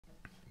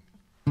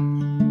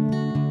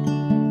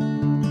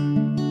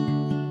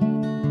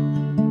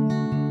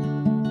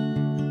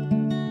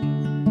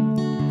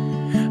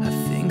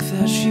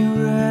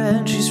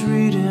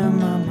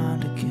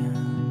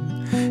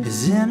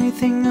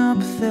anything up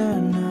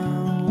there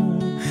now.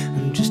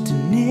 I'm just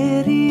an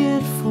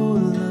idiot for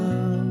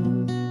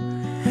love,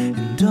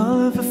 and all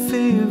of her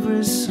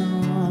favorite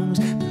songs.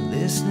 Been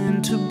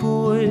listening to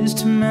Boys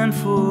to Men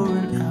for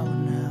an hour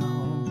now.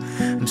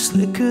 I'm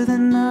slicker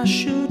than I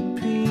should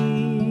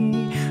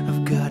be.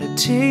 I've got a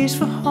taste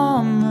for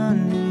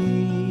harmony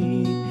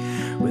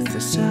with a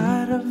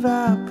side of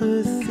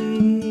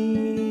apathy.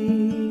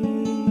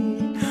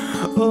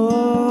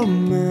 Oh,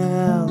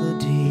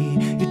 melody,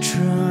 you're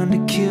trying to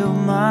kill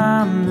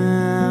my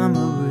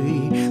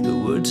memory. The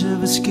words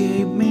have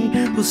escaped me.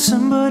 Will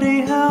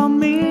somebody help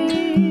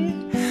me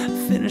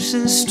finish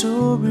this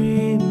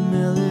story?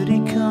 Melody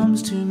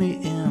comes to me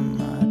in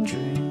my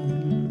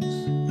dreams.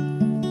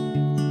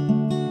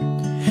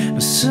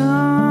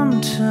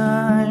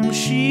 Sometimes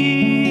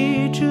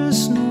she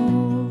just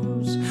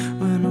knows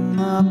when I'm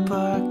up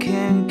I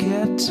can't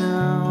get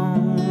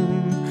down.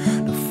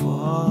 No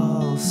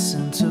false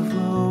sense of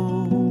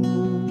hope.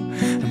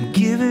 I'm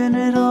giving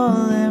it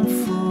all in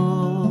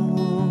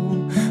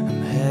full.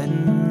 I'm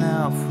heading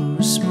out for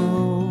a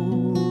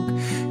smoke,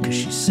 'cause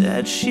she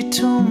said she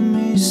told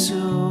me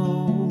so.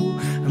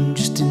 I'm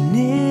just an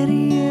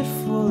idiot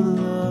for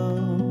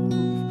love,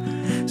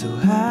 so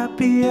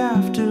happy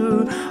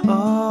after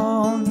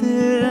all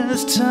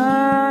this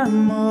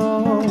time.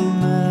 Oh,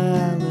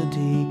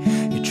 melody,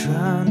 you're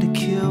trying to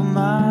kill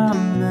my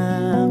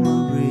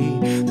memory.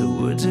 The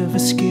words have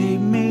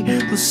escaped me.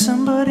 Will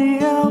somebody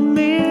help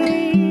me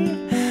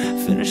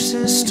finish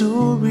this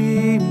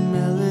story?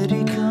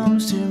 Melody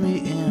comes to me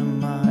in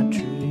my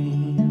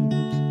dreams.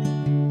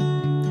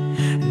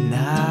 And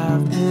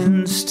I've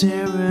been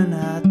staring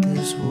at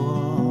this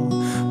wall,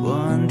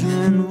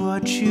 wondering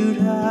what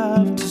you'd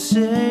have to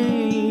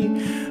say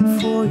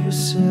for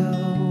yourself.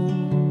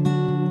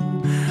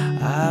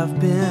 I've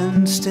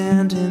been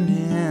standing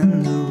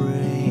in the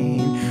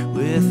rain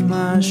with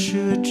my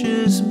shirt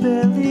just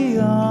barely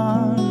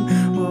on.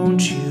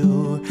 Won't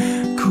you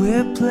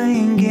quit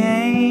playing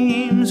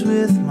games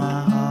with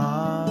my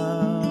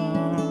heart?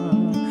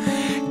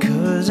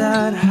 'Cause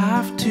I'd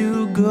have to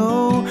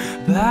go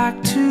back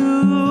to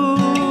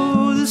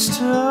the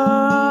start.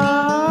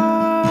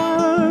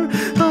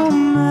 Oh,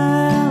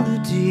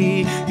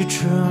 melody, you're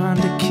trying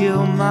to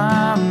kill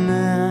my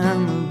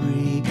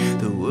memory.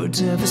 The words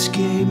have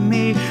escaped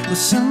me.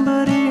 Will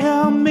somebody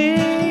help me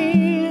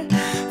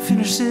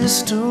finish this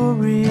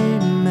story?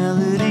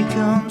 Melody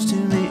comes to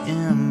me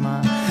in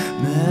my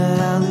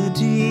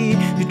melody.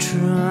 You're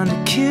trying to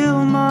kill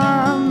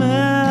my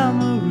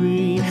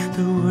memory.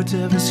 The words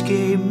have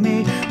escaped me.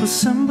 Will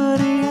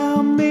somebody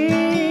help me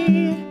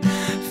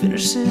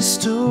finish this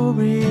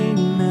story?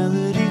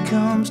 Melody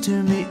comes to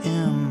me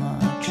in my